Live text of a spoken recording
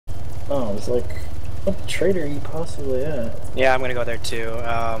Oh, it's like, what trader are you possibly at? Yeah, I'm gonna go there too.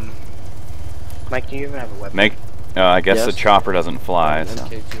 Mike, do you even have a weapon? I guess the chopper doesn't fly. So.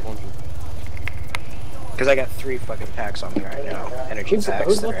 Because I got 3 fucking packs on me right now. Energy packs.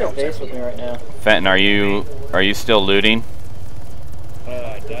 Who's left at base with me right now? Fenton, are you still looting?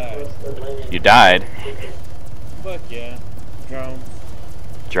 I died. You died? Fuck yeah. Drones.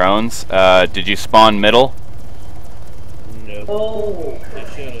 Drones? Did you spawn middle? No. Oh. I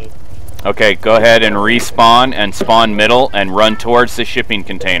should've. Okay, go ahead and respawn and spawn middle and run towards the shipping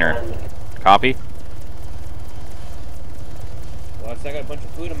container. Copy? Well, I got a bunch of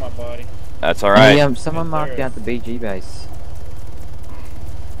food in my body. That's alright. Hey, someone marked out the BG base.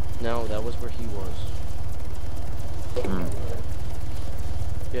 No, that was where he was.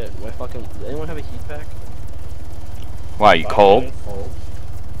 Yeah, my fucking. Does anyone have a heat pack? Why, you cold? Cold.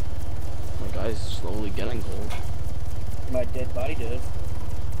 My guy's slowly getting cold. My dead body does.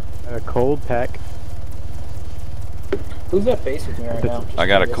 A cold pack. Who's at base with me right now? I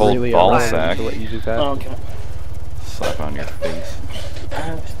got a cold Really ball aligned sack. to what you just had. Oh, okay. Slap on your face.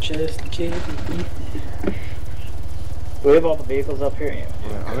 I was just kidding. We have all the vehicles up here. Yeah,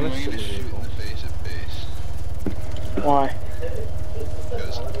 I'm gonna shoot the vehicle. in the face at base. Why?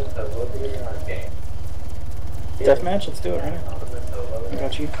 Because Deathmatch? Let's do it right now. I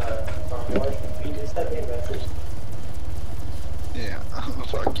got you. yeah,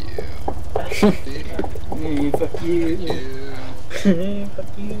 fuck you. Fuck you. Fuck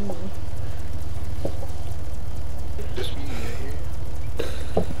you. Just me here.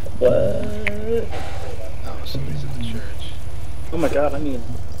 What? Oh, somebody's at the church. Oh my god, I need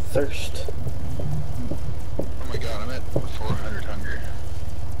thirst. Oh my god, I'm at 400 hunger.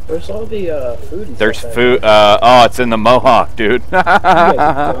 Where's all the food and There's stuff food. Oh, it's in the Mohawk, dude.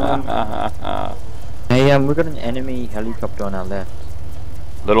 Hey, we got an enemy helicopter on our left.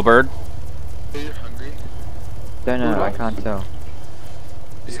 Little bird? Hey, you're hungry? Don't know, I can't tell.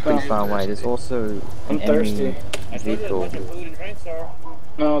 It's pretty far away. There's also I'm an enemy thirsty. I still got a vehicle. bunch of food in Train Star.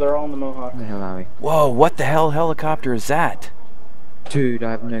 No, they're all in the Mohawk. Where the hell are we? Whoa, what the hell helicopter is that? Dude,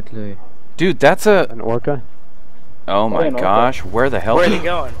 I have no clue. Dude, that's a... An orca? Oh my an orca. gosh, where the hell... Where are they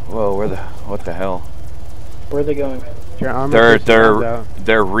going? Whoa, what the hell? Where are they going? Your armor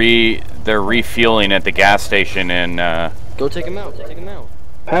They're refueling at the gas station in Go take him out. Take him out.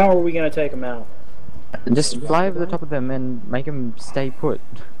 How are we gonna take them out? Just fly over the top of them and make them stay put.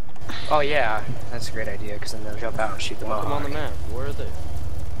 Oh yeah, that's a great idea, because then they'll jump out and shoot them Mark them on off. the map. Where are they?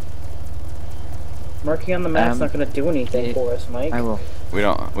 Marking on the map's not gonna do anything for us, Mike. I will. we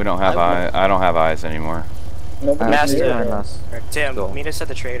don't have eyes. I don't have eyes anymore. Nobody's Master. here. Or, Tim, Cool. meet us at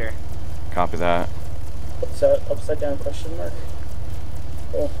the trader. Copy that. What's that upside down question mark?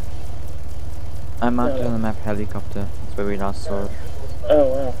 Cool. I marked it on the map helicopter. That's where we last saw it. Oh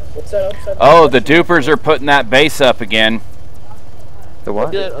wow. What's that upside down Oh, the question dupers are putting that base up again. The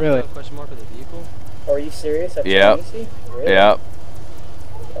what? Yeah, Really? Question mark of the vehicle. mark? Are you serious? At Yep. 20? Really? Yep.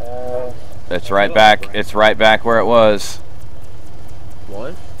 Uh, It's right back. It's right back where it was.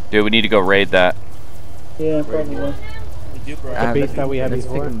 What? Dude, we need to go raid that. yeah, probably. The duper. The base that we had let's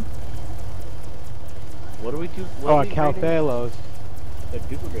before? pick 'em. What do we do? What Oh, are at we Cal raiding? Phalos. The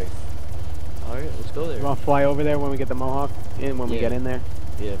duper base. Alright, let's go You there. want to fly over there when we get the Mohawk in, when we Yeah. get in there?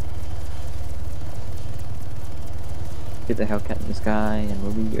 Yeah. Get the HellCat in the sky and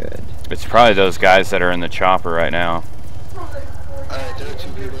we'll be good. It's probably those guys that are in the chopper right now. Alright, there are 2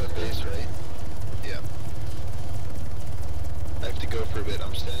 people at base, right? Yeah. I have to go for a bit.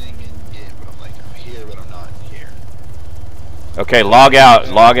 I'm staying in game, but I'm here, but I'm not here. Okay, log out.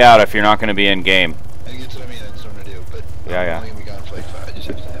 Log out if you're not going to be in game. I guess what I mean, that's what I'm gonna do, but Yeah, I'm only gonna be gone for like 5. I just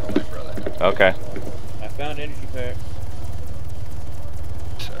have to help my brother. Okay. I found energy pack.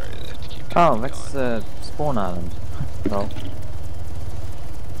 Sorry, I have to keep Oh, going. that's Spawn Island. Well,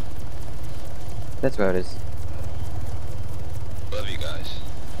 that's where it is. Love you guys.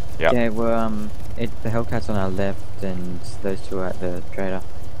 Yep. Yeah, we're the HellCat's on our left and those two are at the trader.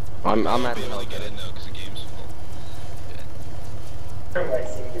 I'm I at won't be able to get in though, because the game's full.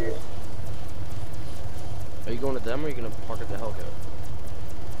 Are you going to them or are you gonna park at the Hellcat?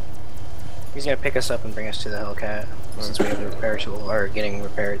 He's gonna pick us up and bring us to the HellCat, since we have the repair tool, or getting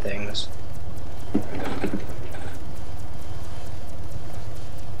repaired things.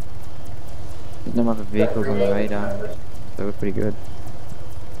 No other vehicles on the radar, so we're pretty good.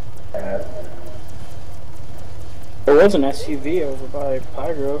 There was an SUV over by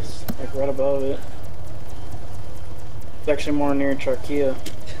Pyros, like right above it. It's actually more near Charkia.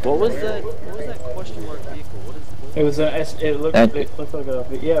 What was that? What was that question mark vehicle? What is? What It was it looked That- like a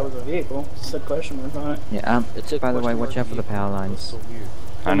yeah, it was a vehicle. It said question mark on it. Yeah, It said by the way, question watch mark out for the vehicle. power That's lines. so weird.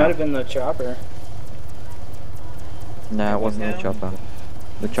 I It might know. have been the chopper. No, it wasn't the chopper.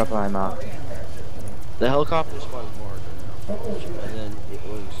 The chopper I marked. The helicopter spot is marked right now. And then it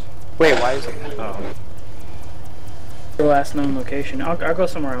was. Wait, why is it? Oh. The last known location. I'll go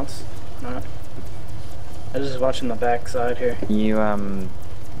somewhere else. Not. I was just watching the back side here. You, yeah,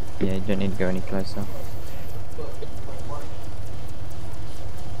 you don't need to go any closer.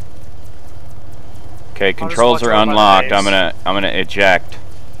 Okay, controls watch are out by the unlocked. base. I'm gonna eject.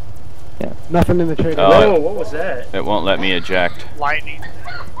 Nothing in the trade. Oh, Whoa, what was that? It won't let me eject. Lightning.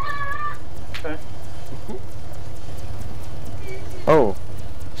 Okay. Oh,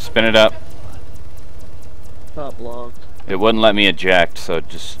 Spin it up. Top locked. It wouldn't let me eject, so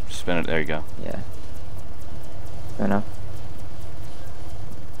just spin it. There you go. yeah. Fair enough.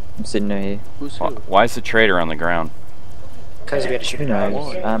 I'm sitting over here. Who's who? Why is the trader on the ground? Because we had to shoot Who it down.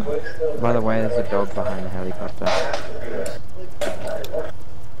 knows? By the way, there's a dog behind the helicopter.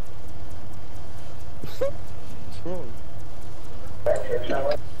 What's wrong?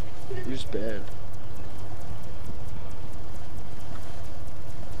 You're just bad.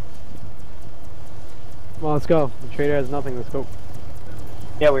 Well, let's go. The trader has nothing. Let's go.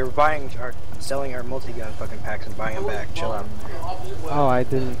 Yeah, we were selling our multi-gun fucking packs and buying them back. Chill out. Oh, I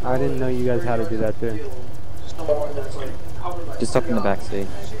didn't know you guys had to do that too. Just up in the back seat.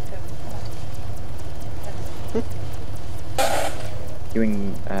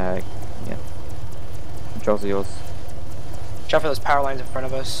 Doing, yeah. Controls are yours. Watch out for those power lines in front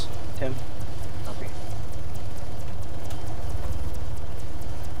of us, Tim. Okay.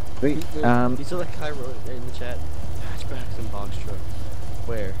 Sweet. You saw that guy wrote it in the chat. Hatchbacks and box truck.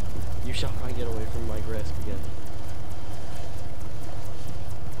 Where? You shall not get away from my grasp again.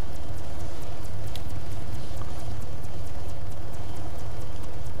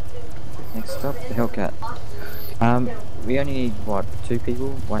 Next up, the HellCat. We only need, what, 2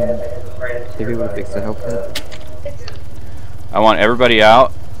 people? 2 people to fix the HellCat? I want everybody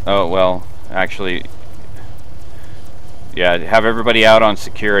out. Oh, well, actually, yeah, have everybody out on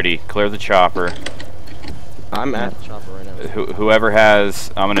security. Clear the chopper. I'm at the chopper right now. Whoever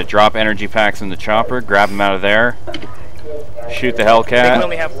has, I'm gonna drop energy packs in the chopper, grab them out of there, shoot the I think we HellCat.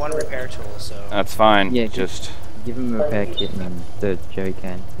 only have one repair tool, so. That's fine. Yeah, just give him a repair kit and the jerry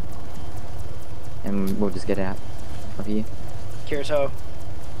can. And we'll just get out of here. Kirito.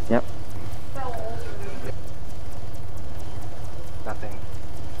 Yep. Nothing.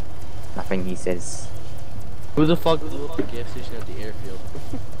 Nothing, he says. Who the fuck blew up the gas station at the airfield?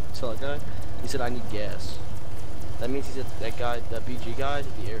 Saw that guy? He said I need gas. That means he's at that guy, that BG guy is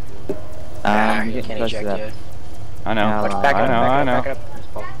at the airfield. You're You getting can't close to eject that. yet. I know. Now, Back up, I know. back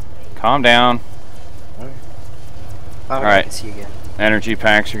up. Calm down. All right. I can see you again. Energy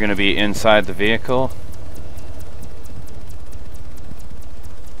packs are gonna be inside the vehicle.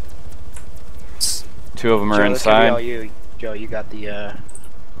 Two of them are Joe, this could be all inside. you. Joe, you got the,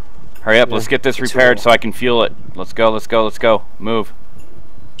 Hurry up, let's get this It's repaired cool. so I can fuel it. Let's go, let's go, let's go. Move.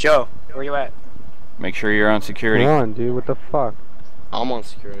 Joe, where you at? Make sure you're on security. Come on, dude. What the fuck? I'm on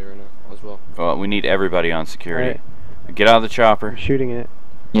security right now as well. Well, we need everybody on security. Get out of the chopper. I'm shooting it.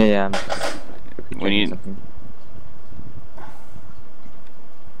 Yeah, We need. something.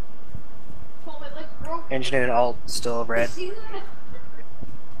 Engine and alt still red.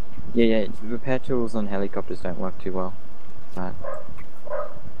 Yeah, repair tools on helicopters don't work too well. But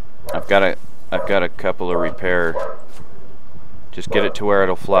I've got a couple of repair. Just get it to where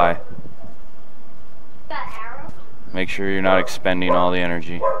it'll fly. Make sure you're not expending all the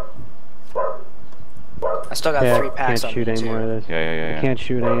energy. I still got Yeah, 3 packs can't on shoot me any more of too. this. Yeah. Can't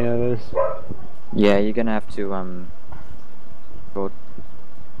shoot any of this. yeah, you're gonna have to go.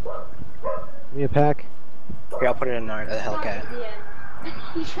 Give me a pack. Here, I'll put it in the HellCat.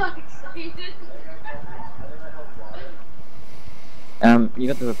 He got excited. You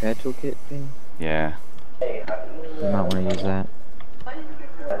got the repair toolkit thing? Yeah. You might want to use that.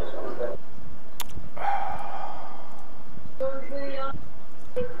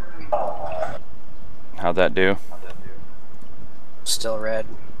 How'd that do? Still red.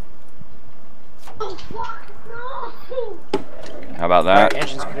 Oh fuck no! How about Alright,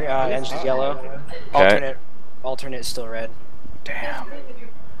 that? engine's yellow. Alternate is still red. Damn.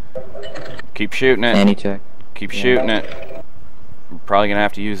 Keep shooting it. Any check. Keep shooting it. We're probably gonna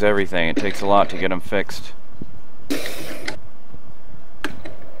have to use everything. It takes a lot to get them fixed.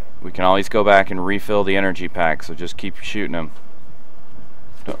 We can always go back and refill the energy pack, so just keep shooting them.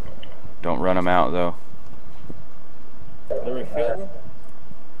 Don't run them out though. The refill?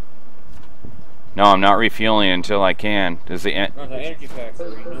 No, I'm not refueling until I can. Does the No, the energy packs are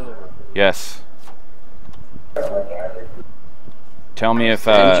renewable. yes. Tell me if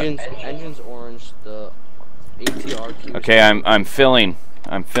Engine's orange. The ATRQ. Okay, I'm filling.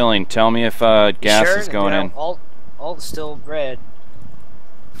 I'm filling. Tell me if gas sure? is going in. Alt's still red.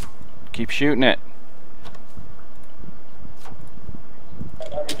 Keep shooting it.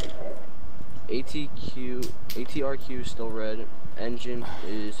 ATRQ is still red. Engine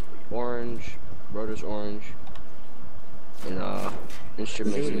is orange. Rotor's orange. And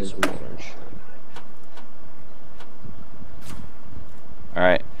instruments is orange.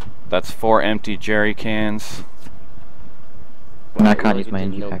 Alright. That's 4 empty jerry cans. And I can't use my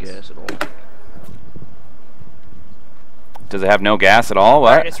engine no packs. gas at all. Does it have no gas at all?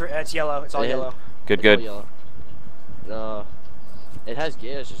 What? Alright, it's yellow. It's all yellow. Good, It's good. all yellow. It has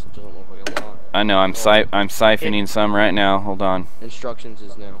gas, just doesn't look like a lot. I know. I'm siphoning some right now. Hold on. Instructions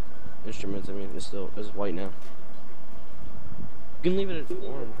is now. Instruments, I mean, is white now. You can leave it at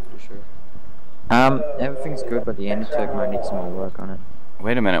orange, I'm pretty sure. Everything's good, but the anti-choke might need some more work on it.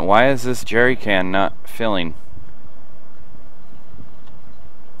 Wait a minute. Why is this jerry can not filling?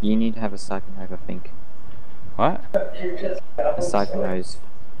 You need to have a siphon hose, I think. What? A siphon hose.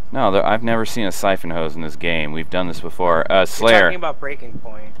 No, I've never seen a siphon hose in this game. We've done this before. You're Slayer. talking about breaking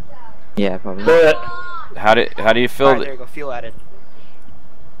point. Yeah, probably. How do you fill Alright, there you go. Feel at it.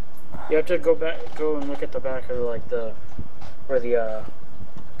 You have to go and look at the back of like where the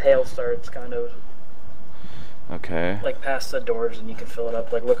tail starts, kind of Okay. like past the doors, and you can fill it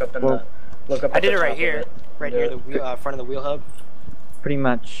up. Like look up in the look up. I at did the it right top of here. it. Right near the wheel, front of the wheel hub. Pretty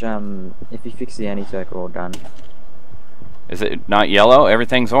much, if you fix the anti-choke, we're all done. Is it not yellow?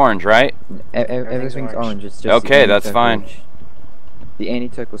 Everything's orange, right? Everything's orange. It's just Okay, the that's anti-choke fine. orange. The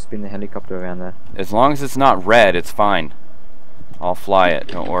anti-choke will spin the helicopter around there. As long as it's not red, it's fine. I'll fly it.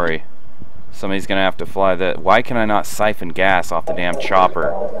 Don't worry. Somebody's gonna have to fly the. Why can I not siphon gas off the damn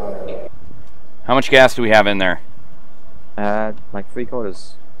chopper? How much gas do we have in there? Like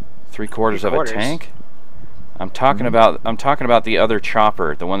 3/4. 3/4 of a tank? I'm talking about the other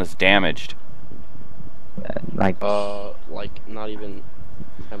chopper, the one that's damaged. Like not even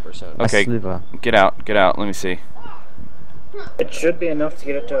 10%. Okay, a sliver. get out. Let me see. It should be enough to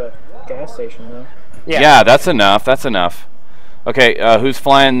get it to a gas station, though. Yeah, that's enough. That's enough. Okay, who's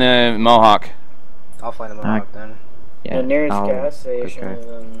flying the Mohawk? I'll fly the Mohawk then. Yeah, The nearest I'll- gas station okay. is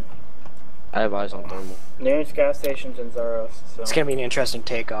in I have eyes on thermal. nearest gas station's in Zaros. So. It's gonna be an interesting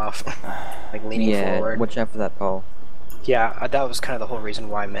takeoff. Like leaning Yeah, forward. watch out for that pole. Yeah, that was kind of the whole reason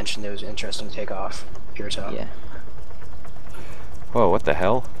why I mentioned it was interesting to take off. Pure top. Yeah. Whoa, what the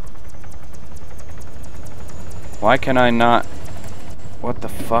hell? Why can I not... What the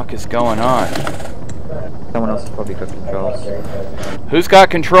fuck is going on? Someone else has probably got controls. Who's got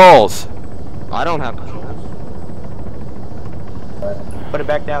controls? I don't have controls. Put it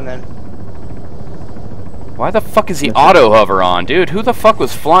back down then. Why the fuck is the auto hover on, dude? Who the fuck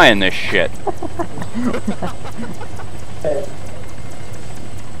was flying this shit?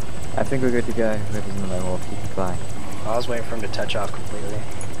 I think we're good to go. Whoever's in the Mohawk, you can fly. I was waiting for him to touch off completely.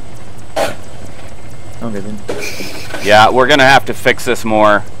 Okay then. Yeah, we're gonna have to fix this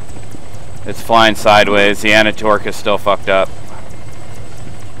more. It's flying sideways. The Anatork is still fucked up.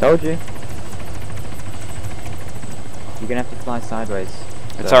 Told you. You're gonna have to fly sideways.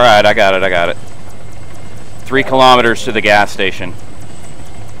 It's So- alright, I got it. 3 kilometers to the gas station.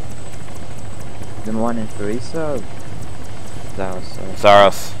 Then one in Theresa. Zaros.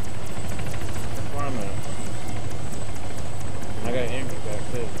 Zaros. That's where I'm at. I got angry back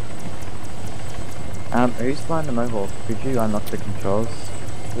too. Who's flying the Mohawk? Could you unlock the controls?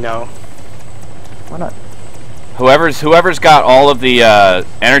 No. Why not? Whoever's got all of the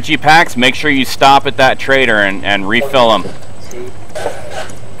energy packs, make sure you stop at that trader and refill them.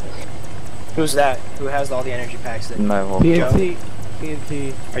 Who's that? Who has all the energy packs? That Mohawk. TNT.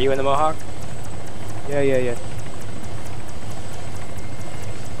 TNT. Are you in the Mohawk? Yeah.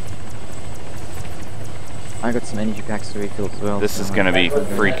 I got some energy packs to refill as well. This so is gonna be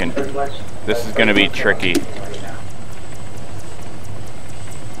freaking. This is gonna be tricky. I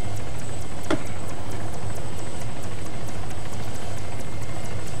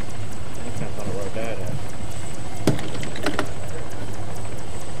can't find where that at.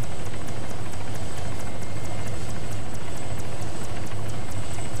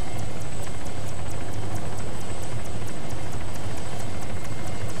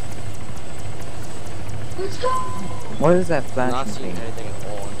 Let's go. What is that I'm flashing not seeing thing? anything at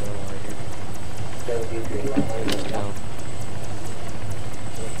all on thermal right here. It's down.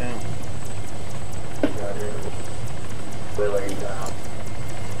 Look down.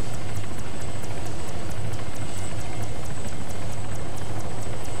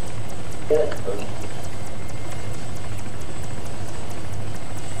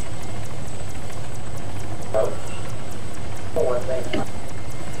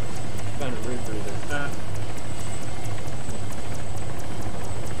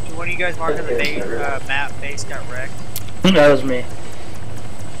 guys mark on the map base got wrecked? That was me.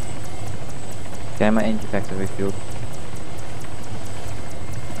 Okay, my energy packs are refueled.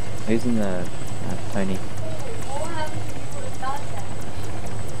 Who's in the Tony?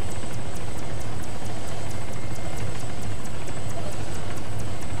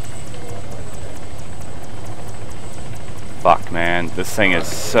 Fuck, man. This thing is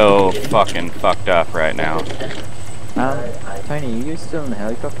so fucking fucked up right now. Tony, are you still in the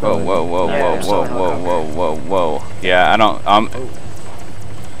helicopter? Whoa, whoa, whoa, whoa, whoa, whoa, whoa, whoa, whoa. Yeah, I don't,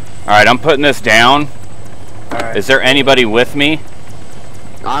 Alright, I'm putting this down. Alright. Is there anybody with me?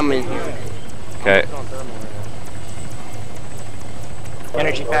 I'm in here. Okay.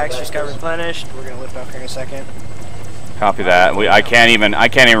 Energy packs just got replenished. We're gonna lift off here in a second. Copy that. I can't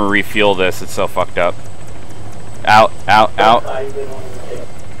even refuel this. It's so fucked up. Out, out, out.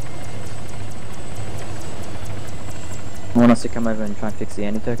 You want us to come over and try and fix the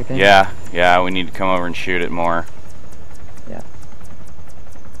anti-turk again? Yeah, we need to come over and shoot it more. Yeah.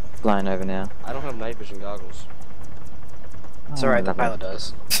 Flying over now. I don't have night vision goggles. It's alright, the pilot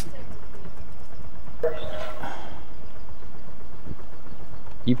does.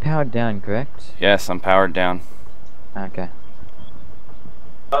 You powered down, correct? Yes, I'm powered down. Okay.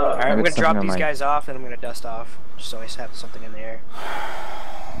 Alright, I'm gonna drop on these my- guys off and I'm gonna dust off. Just so I have something in the air.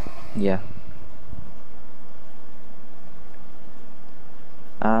 Yeah.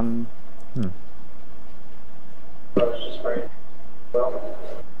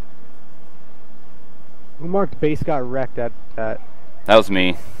 Who marked base got wrecked at That was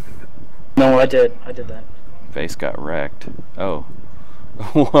me. No, I did that. Face got wrecked. Oh.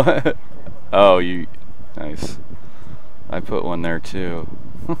 What? Oh, you... Nice. I put one there too.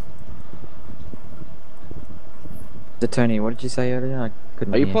 So Tony, what did you say earlier? I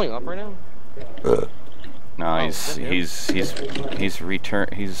couldn't Are you hear. pulling up right now? No, is that him? he's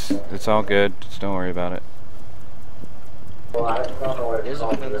returned. It's all good. Just don't worry about it. There's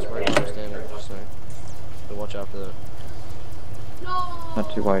a man that's right now standing, just saying. So watch out for that.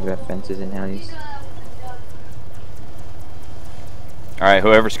 Not too worried about fences and alleys. Alright,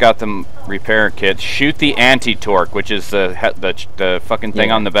 whoever's got the repair kit, shoot the anti-torque, which is the fucking thing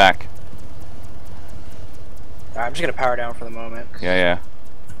Yeah. on the back. Alright, I'm just gonna power down for the moment. Yeah.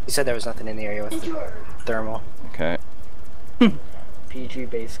 He said there was nothing in the area with thermal. Okay. PG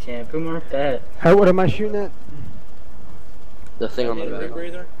base camp. Who marked that? Hey, what am I shooting at? The thing on the Is it a back.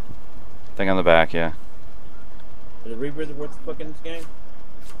 rebreather? Thing on the back, yeah. Is a rebreather worth the fuck in this game?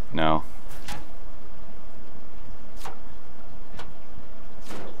 No.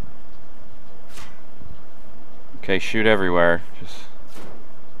 Okay, shoot everywhere. Just...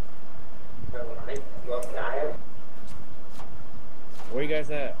 Where you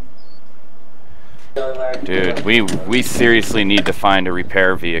guys at? Dude, we seriously need to find a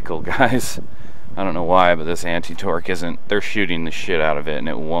repair vehicle, guys. I don't know why, but this anti-torque isn't... They're shooting the shit out of it, and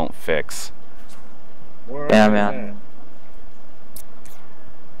it won't fix. Where Yeah, are you man.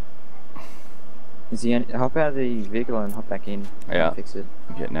 guys Is he hop out of the vehicle and hop back in? Yeah. And fix it.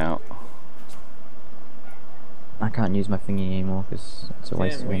 I'm getting out. I can't use my thingy anymore because it's a at?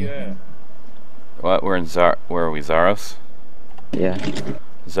 waste Tim, of where you energy. at? What? We're in where are we? Zaros? Yeah.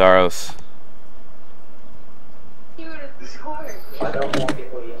 Zaros.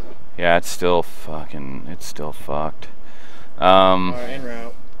 Yeah, it's still fucked. Alright, en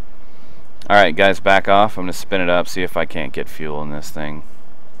route. Alright guys, back off. I'm gonna spin it up, see if I can't get fuel in this thing.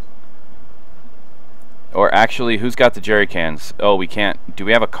 Or actually, who's got the jerry cans? Oh, we can't. Do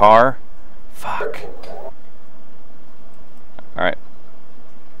we have a car? Fuck. Alright.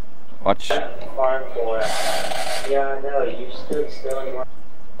 Watch. Yeah, I know. You stood still and you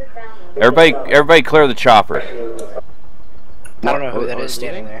Everybody clear the chopper. I don't know who that is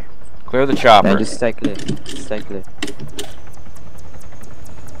standing there. Clear the chopper. No, just stay clear. Stay clear.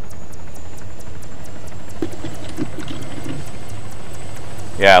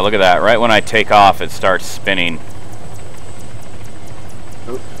 Yeah, look at that. Right when I take off, it starts spinning.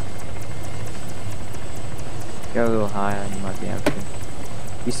 Go a little higher and you might be able to.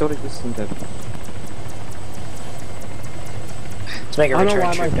 You sort of just need to... Let's make a I don't know return why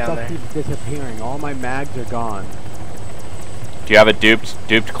my trip down stuff there. keeps disappearing. All my mags are gone. Do you have a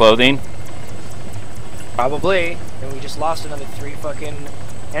duped clothing? Probably. And we just lost another 3 fucking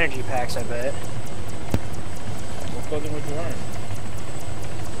energy packs, I bet. What clothing would you wearing?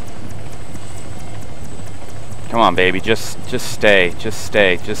 Come on, baby. Just stay.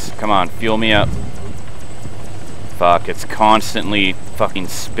 Just come on. Fuel me up. Fuck, it's constantly fucking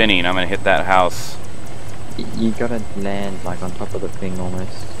spinning. I'm gonna hit that house. You gotta land like on top of the thing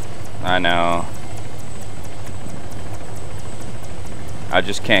almost. I know. I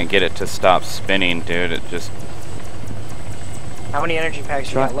just can't get it to stop spinning, dude. It just... How many energy packs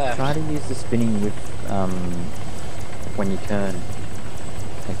you got left? Try to use the spinning with, when you turn.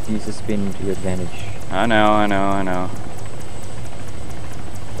 Like, use the spin to your advantage. I know. I'm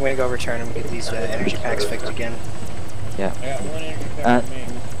gonna go return and get these energy packs fixed again. Yeah. I got 1 energy pack for me.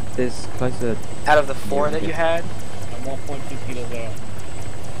 There's closer... Out of the 4 that you had? I'm 1.2 kilos out.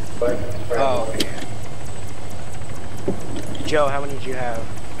 Oh, okay. Joe, how many did you have?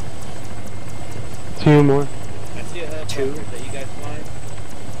 2 more. I see a helicopter. 2? That you guys flying?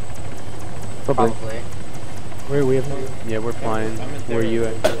 Probably. Where we have? Yeah, we're flying. Where are you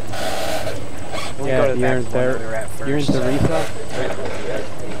at? Yeah, you're in You're in Teresa.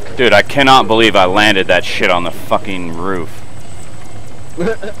 Dude, I cannot believe I landed that shit on the fucking roof.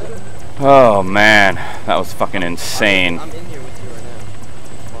 Oh man, that was fucking insane. I'm in here with you right now.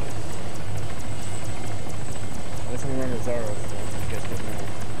 Let's run the Zara. I guess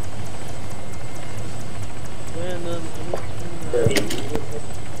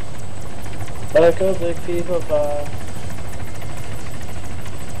Like a big people vibe.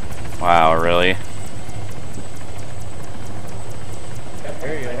 Wow, really?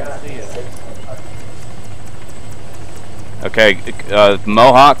 Okay,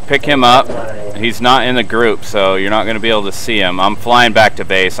 Mohawk, pick him up. He's not in the group, so you're not going to be able to see him. I'm flying back to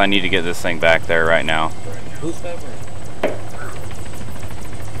base. I need to get this thing back there right now. Who's covering?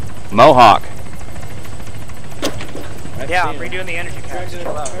 Mohawk. Yeah, I'm redoing the energy packs.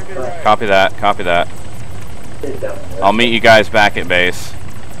 Chill out. Copy that, copy that. I'll meet you guys back at base.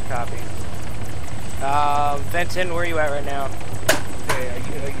 Copy. Fenton, where are you at right now?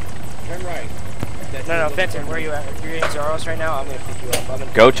 Okay, turn right. No, Fenton, where are you at? If you're in Zaros right now, I'm gonna pick you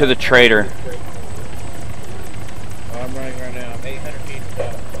up. Go to the trader. Oh, I'm running right now. I'm 800 feet from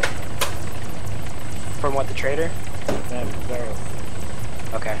that. From what, the trader? No, Zaros.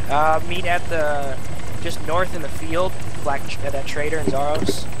 Okay. Meet at the just north in the field, that trader in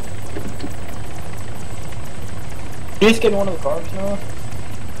Zaros. You just get in one of the cars now?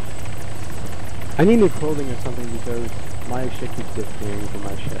 I need new clothing or something because my shit keeps disappearing from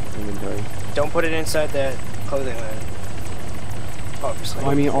my shit inventory. Don't put it inside that clothing line. Obviously.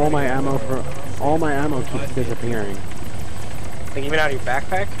 Well, I mean, all my ammo keeps disappearing. Like even out of your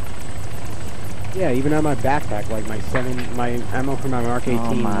backpack? Yeah, even out of my backpack, like my ammo from my Mark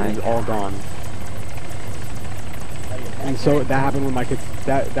 18 is all gone. And so that happened with my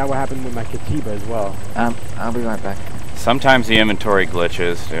that what happened with my Katiba as well. I'll be right back. Sometimes the inventory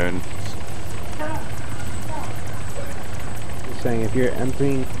glitches, dude. Just saying, if you're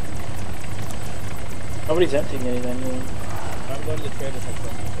emptying, Nobody's emptying anything. I'm going to the trader for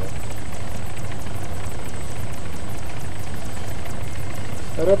something.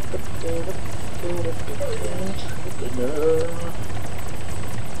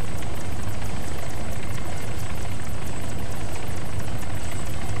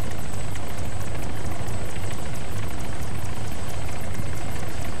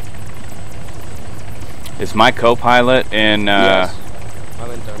 Is my co-pilot in, Yes.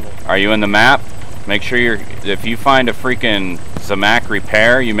 I'm in thermal. Are you in the map? Make sure if you find a freaking Zamak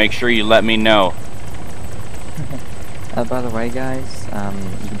repair, you make sure you let me know. By the way, guys, you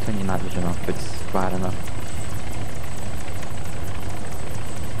can turn your night vision off. It's quiet enough.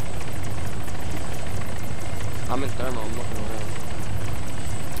 I'm in thermal. I'm looking around.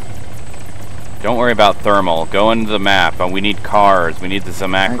 Don't worry about thermal. Go into the map. We need cars. We need the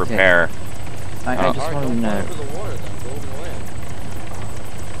Zamak repair. I just want to know. Go over the water then. Go over the land.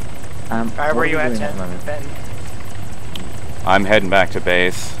 Alright, where are you at, Fenton? I'm heading back to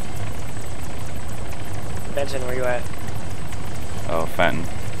base. Fenton, where are you at? Oh, Fenton.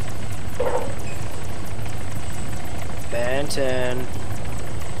 Fenton.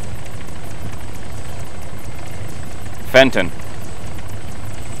 Fenton.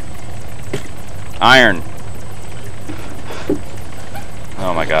 Iron.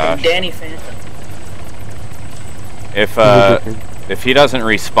 Oh my gosh. Danny Phantom. If he doesn't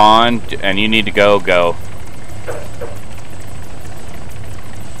respawn and you need to go, go.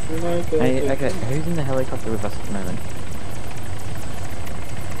 Hey, okay, who's in the helicopter with us at the moment?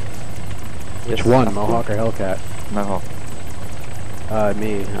 which one, Mohawk or HellCat? Mohawk.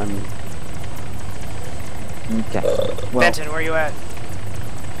 Me. I'm. Okay. Well, Fenton, where are you at?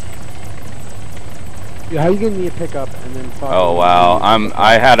 How you getting me a pickup and then? Oh wow,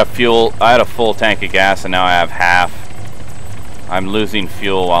 I had a full tank of gas and now I have half. I'm losing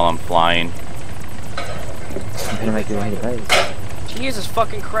fuel while I'm flying. I'm gonna make your way to base. Jesus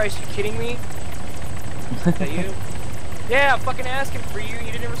fucking Christ, you kidding me? Is that you? Yeah, I'm fucking asking for you,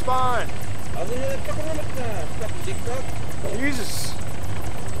 you didn't respond. I was in there a couple minutes now. Fucking dick fuck. Jesus.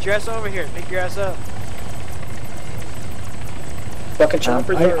 Get your ass over here. Pick your ass up. Fucking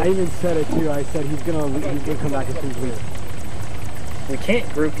choppers I even said it too. I said he's gonna come back as soon as we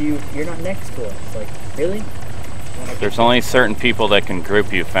can't group you. You're not next to us. Like, really? There's only certain people that can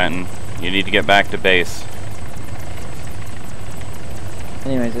group you, Fenton. You need to get back to base.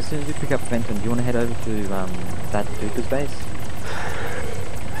 Anyways, as soon as we pick up Fenton, do you want to head over to that Duper's base?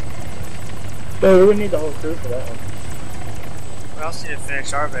 No, we would need the whole crew for that one. We also need to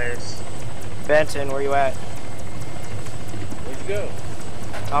finish our base. Benton, where you at? Where'd you go?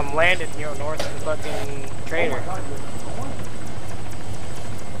 I'm landed, north of the fucking trader. I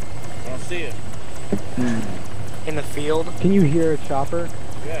don't see it. In the field. Can you hear a chopper?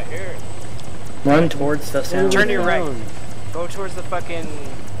 Yeah, I hear it. Run towards the sound. Turn to your right. Go towards the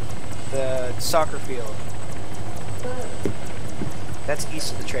soccer field. That's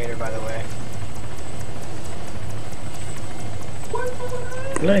east of the trader, by the way.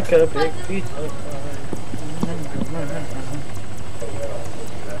 Like a big pizza.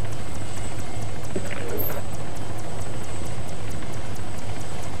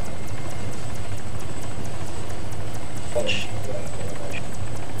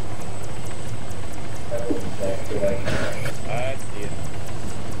 I see it.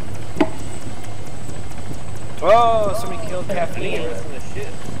 Oh, somebody killed Caffeine. Listen to shit.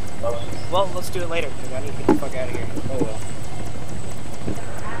 Well, let's do it later, because I need to get the fuck out of here. Oh well.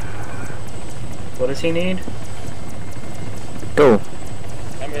 What does he need? Go.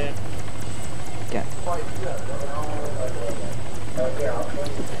 I'm in. Yeah.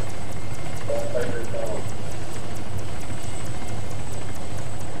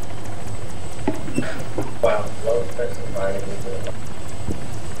 Wow, low specified.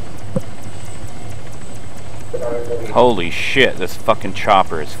 Holy shit, this fucking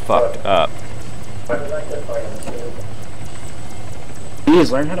chopper is fucked up.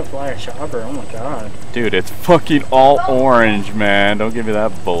 Please learn how to fly a chopper. Oh my god. Dude, it's fucking all orange, man. Don't give me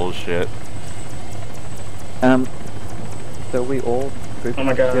that bullshit. So we all group Oh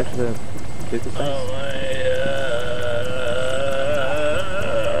my god. go to the Duper's base? Oh my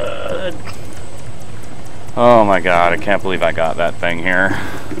god. Oh my god, I can't believe I got that thing here.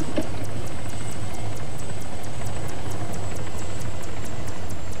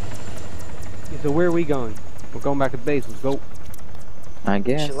 So where are we going? We're going back to base. Let's go. I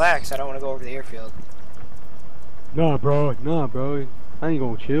guess. Chillax, I don't want to go over the airfield. Nah, bro. I ain't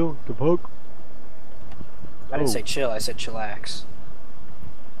gonna chill. The fuck? I didn't say chill, I said chillax.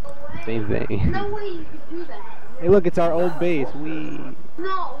 Same thing. No way you could do that. Hey, look, it's our old base.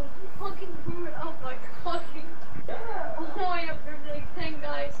 No, fucking blew it up like fucking. Oh my god, there's like 10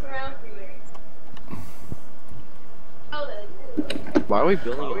 guys surrounding me. Oh, Why are we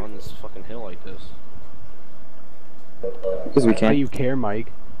building it on this fucking hill like this? Because we Why can. you care,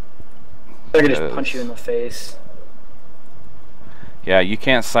 Mike? I could just punch you in the face. Yeah, you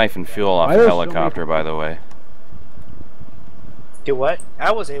can't siphon fuel off Why a there's so helicopter, by the way. Do what?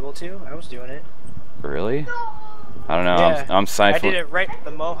 I was able to. I was doing it. Really? I don't know. Yeah, I'm I did siphoning. it right the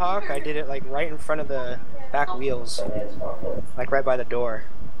Mohawk. I did it like right in front of the back wheels, like right by the door.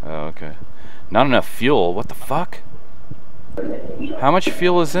 Oh, okay. Not enough fuel. What the fuck? How much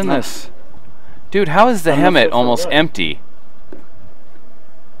fuel is in this? Dude, how is the Hemet almost empty?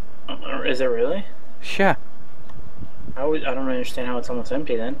 Is it really? Yeah. I don't understand how it's almost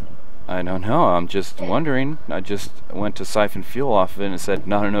empty then. I don't know. I'm just wondering. I just went to siphon fuel off of it and it said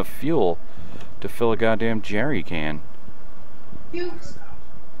not enough fuel to fill a goddamn jerry can.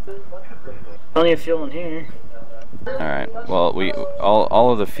 Plenty of fuel in here. Alright. Well,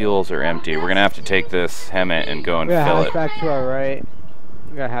 all of the fuels are empty. We're gonna have to take this Hemet and go and We got a fill it. hatchback to our right.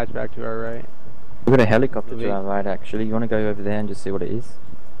 We got a hatchback to our right. We've got a helicopter to our right, actually. You want to go over there and just see what it is?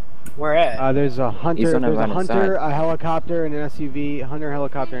 Where at? There's a hunter. He's on the There's a right-hand hunter, side. a helicopter, and an SUV. Hunter,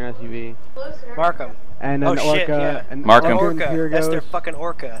 helicopter, and SUV. Mark 'em. And Oh an shit, orca. yeah. An Mark 'em. orca and Orca. That's their Pyrgos. fucking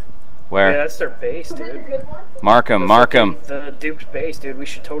orca. Yeah, Where? that's their base, dude. Mark 'em. Mark 'em. The duped base, dude. We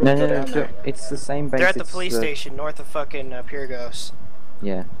should totally No, go down there. it's the same base. They're at the it's police station north of fucking Pyrgos.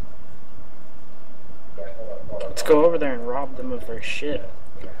 Yeah. Let's go over there and rob them of their shit.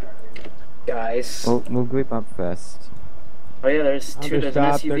 Guys. We'll group up first. Oh yeah, there's an They're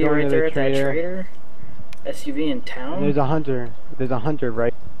SUV going right to there the at that trader. trader. SUV in town. There's a hunter. There's a hunter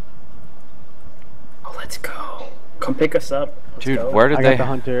right. Oh, let's go. Come pick us up. Let's Dude, go. where did I they... got the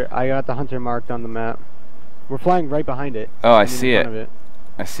hunter. I got the hunter marked on the map. We're flying right behind it. Oh, I mean, in see front it. of it.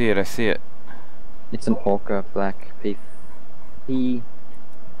 I see it. I see it. It's an Orca Black PD30.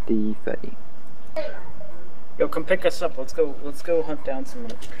 Yo, come pick us up. Let's go. Let's go hunt down some.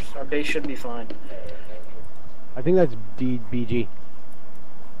 Our base should be fine. I think that's BG.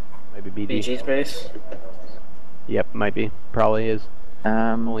 Maybe BG. BG's base. Yep, might be. Probably is.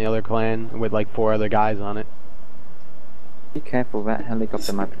 Only other clan with like 4 other guys on it. Be careful, that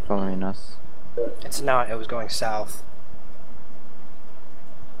helicopter might be following us. It's not. It was going south.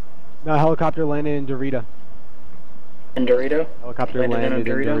 No, helicopter landed in Dorita. In Dorito? Helicopter landed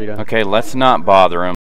in Dorita. Okay, let's not bother him.